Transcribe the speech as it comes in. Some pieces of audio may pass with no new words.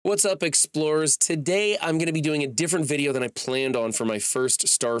What's up, explorers? Today I'm going to be doing a different video than I planned on for my first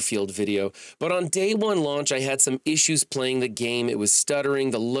Starfield video. But on day one launch, I had some issues playing the game. It was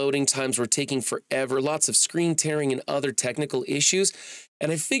stuttering, the loading times were taking forever, lots of screen tearing and other technical issues. And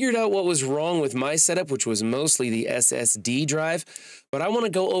I figured out what was wrong with my setup, which was mostly the SSD drive. But I want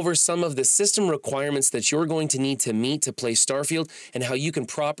to go over some of the system requirements that you're going to need to meet to play Starfield and how you can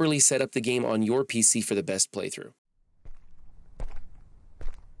properly set up the game on your PC for the best playthrough.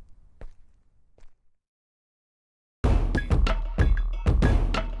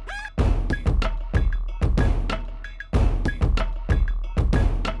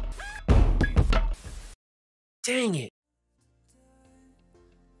 Dang it.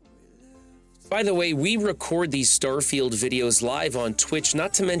 By the way, we record these Starfield videos live on Twitch,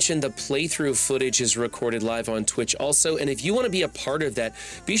 not to mention the playthrough footage is recorded live on Twitch also. And if you want to be a part of that,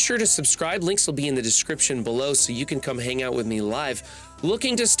 be sure to subscribe. Links will be in the description below so you can come hang out with me live.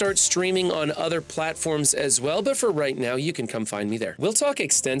 Looking to start streaming on other platforms as well, but for right now, you can come find me there. We'll talk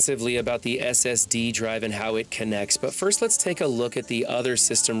extensively about the SSD drive and how it connects, but first let's take a look at the other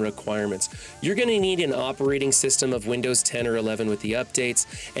system requirements. You're going to need an operating system of Windows 10 or 11 with the updates,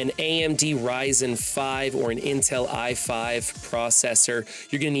 an AMD Ryzen 5 or an Intel i5 processor.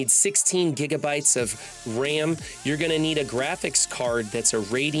 You're going to need 16 gigabytes of RAM. You're going to need a graphics card that's a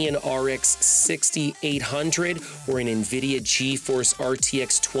Radeon RX 6800 or an NVIDIA GeForce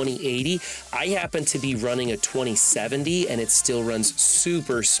RTX 2080. I happen to be running a 2070 and it still runs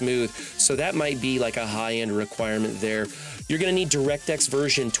super smooth, so that might be like a high-end requirement there. You're going to need DirectX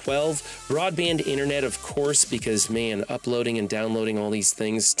version 12, broadband internet, of course, because man, uploading and downloading all these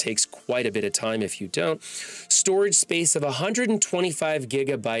things takes quite a bit of time if you don't. Storage space of 125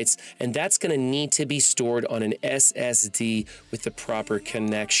 gigabytes, and that's going to need to be stored on an SSD with the proper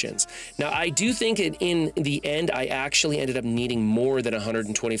connections. Now, I do think that in the end, I actually ended up needing more than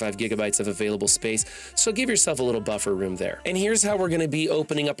 125 gigabytes of available space, so give yourself a little buffer room there. And here's how we're going to be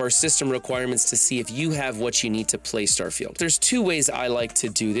opening up our system requirements to see if you have what you need to play Starfield. There's two ways I like to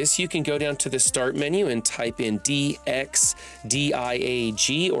do this. You can go down to the start menu and type in DXDIAG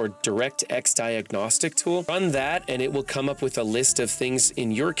or DirectX Diagnostic Tool. Run that and it will come up with a list of things in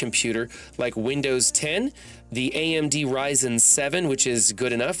your computer like Windows 10, the AMD Ryzen 7, which is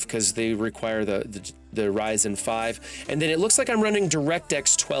good enough because they require the Ryzen 5. And then it looks like I'm running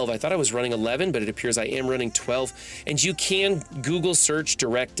DirectX 12. I thought I was running 11, but it appears I am running 12. And you can Google search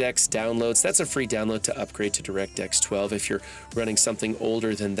DirectX downloads. That's a free download to upgrade to DirectX 12 if you're running something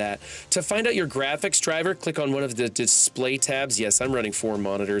older than that. To find out your graphics driver, click on one of the display tabs. Yes, I'm running 4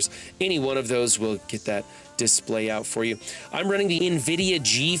 monitors. Any one of those will get that display out for you. I'm running the NVIDIA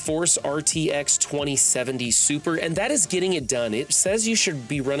GeForce RTX 2070 Super, and that is getting it done. It says you should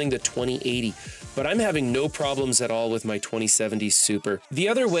be running the 2080. But I'm having no problems at all with my 2070 Super. The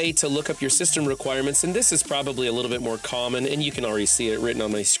other way to look up your system requirements, and this is probably a little bit more common, and you can already see it written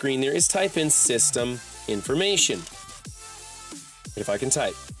on my screen there, is type in system information. If I can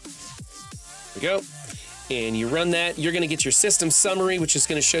type. There we go. And you run that, you're going to get your system summary, which is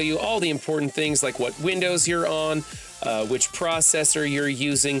going to show you all the important things like what Windows you're on, which processor you're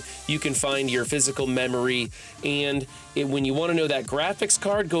using. You can find your physical memory, and when you want to know that graphics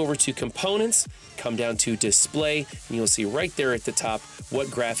card, go over to Components, come down to Display, and you'll see right there at the top what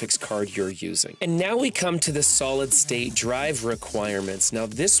graphics card you're using. And now we come to the solid-state drive requirements. Now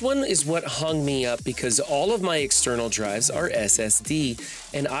this one is what hung me up because all of my external drives are SSD,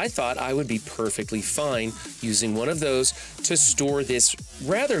 and I thought I would be perfectly fine using one of those to store this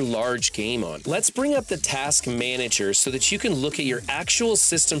rather large game on. Let's bring up the task manager so that you can look at your actual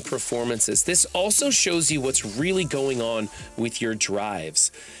system performances. This also shows you what's really going on with your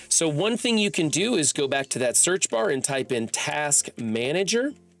drives. So one thing you can do is go back to that search bar and type in task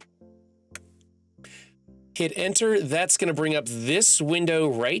manager. Hit enter. That's going to bring up this window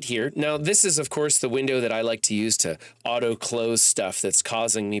right here. Now, this is, of course, the window that I like to use to auto close stuff that's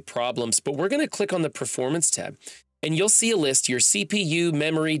causing me problems, but we're going to click on the performance tab. And you'll see a list, your CPU,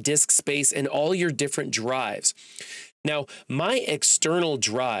 memory, disk space, and all your different drives. Now, my external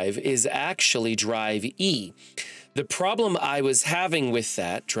drive is actually drive E. The problem I was having with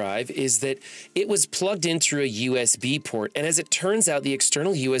that drive is that it was plugged in through a USB port, and as it turns out, the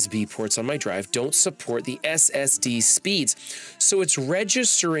external USB ports on my drive don't support the SSD speeds, so it's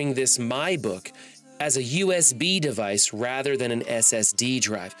registering this MyBook as a USB device rather than an SSD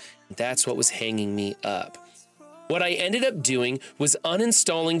drive. That's what was hanging me up. What I ended up doing was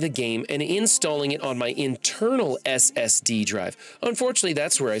uninstalling the game and installing it on my internal SSD drive. Unfortunately,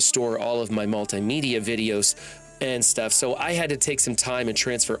 that's where I store all of my multimedia videos and stuff. So I had to take some time and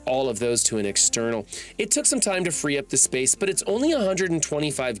transfer all of those to an external. It took some time to free up the space, but it's only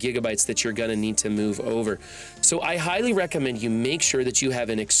 125 gigabytes that you're gonna need to move over. So I highly recommend you make sure that you have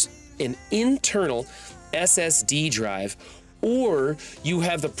an internal SSD drive, or you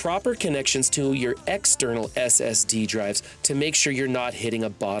have the proper connections to your external SSD drives to make sure you're not hitting a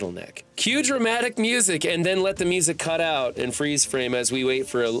bottleneck. Cue dramatic music and then let the music cut out and freeze frame as we wait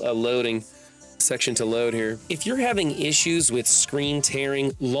for a loading section to load here. If you're having issues with screen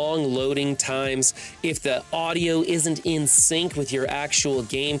tearing, long loading times, if the audio isn't in sync with your actual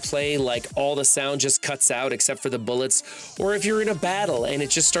gameplay, like all the sound just cuts out except for the bullets, or if you're in a battle and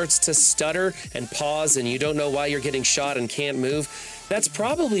it just starts to stutter and pause and you don't know why you're getting shot and can't move, that's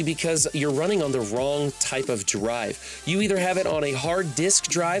probably because you're running on the wrong type of drive. You either have it on a hard disk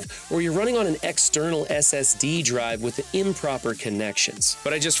drive or you're running on an external SSD drive with improper connections.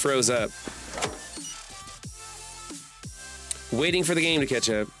 But I just froze up. Waiting for the game to catch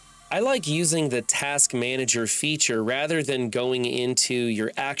up. I like using the task manager feature rather than going into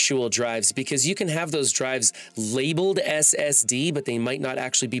your actual drives, because you can have those drives labeled SSD, but they might not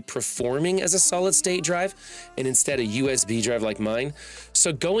actually be performing as a solid state drive, and instead a USB drive like mine.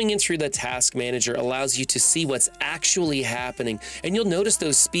 So going in through the task manager allows you to see what's actually happening, and you'll notice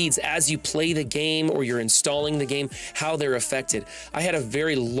those speeds as you play the game or you're installing the game, how they're affected. I had a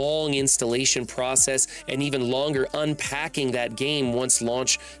very long installation process and even longer unpacking that game once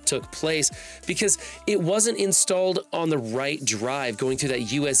launch took place, because it wasn't installed on the right drive. Going through that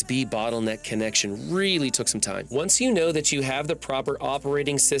USB bottleneck connection really took some time. Once you know that you have the proper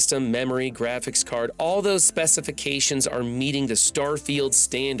operating system, memory, graphics card, all those specifications are meeting the Starfield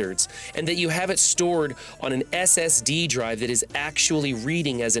standards, and that you have it stored on an SSD drive that is actually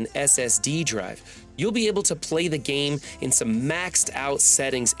reading as an SSD drive, you'll be able to play the game in some maxed out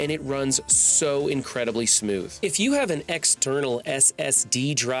settings, and it runs so incredibly smooth. If you have an external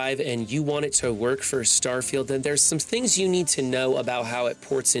SSD drive and you want it to work for Starfield, then there's some things you need to know about how it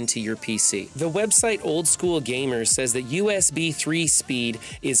ports into your PC. The website Old School Gamers says that USB 3 speed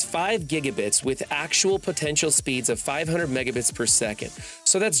is 5 gigabits with actual potential speeds of 500 megabits per second.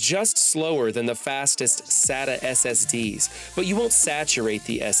 So that's just slower than the fastest SATA SSDs, but you won't saturate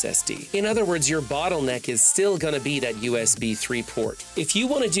the SSD. In other words, your bottleneck is still going to be that USB 3 port. If you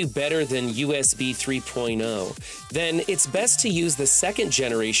want to do better than USB 3.0, then it's best to use the second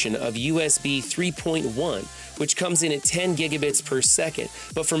generation of USB 3.1, which comes in at 10 gigabits per second.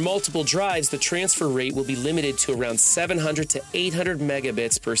 But for multiple drives, the transfer rate will be limited to around 700 to 800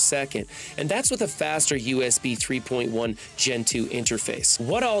 megabits per second. And that's with a faster USB 3.1 Gen 2 interface.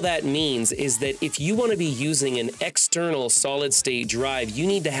 What all that means is that if you want to be using an external solid-state drive, you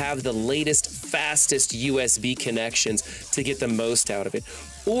need to have the latest, fastest USB connections to get the most out of it.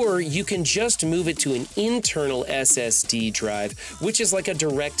 Or you can just move it to an internal SSD drive, which is like a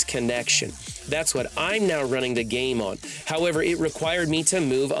direct connection. That's what I'm now running the game on. However, it required me to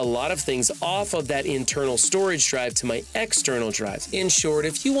move a lot of things off of that internal storage drive to my external drives. In short,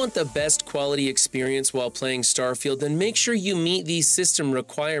 if you want the best quality experience while playing Starfield, then make sure you meet these system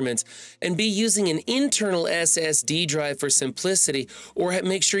requirements and be using an internal SSD drive for simplicity, or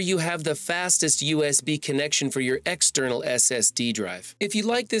make sure you have the fastest USB connection for your external SSD drive. If you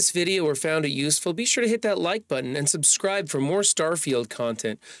like this video or found it useful, be sure to hit that like button and subscribe for more Starfield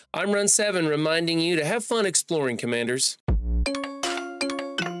content. I'm Run7, reminding you to have fun exploring, Commanders.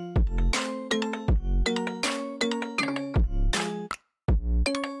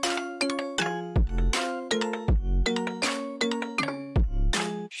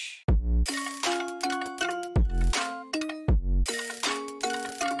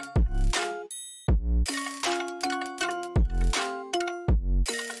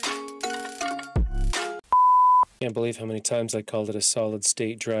 Can't believe how many times I called it a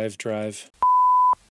solid-state drive.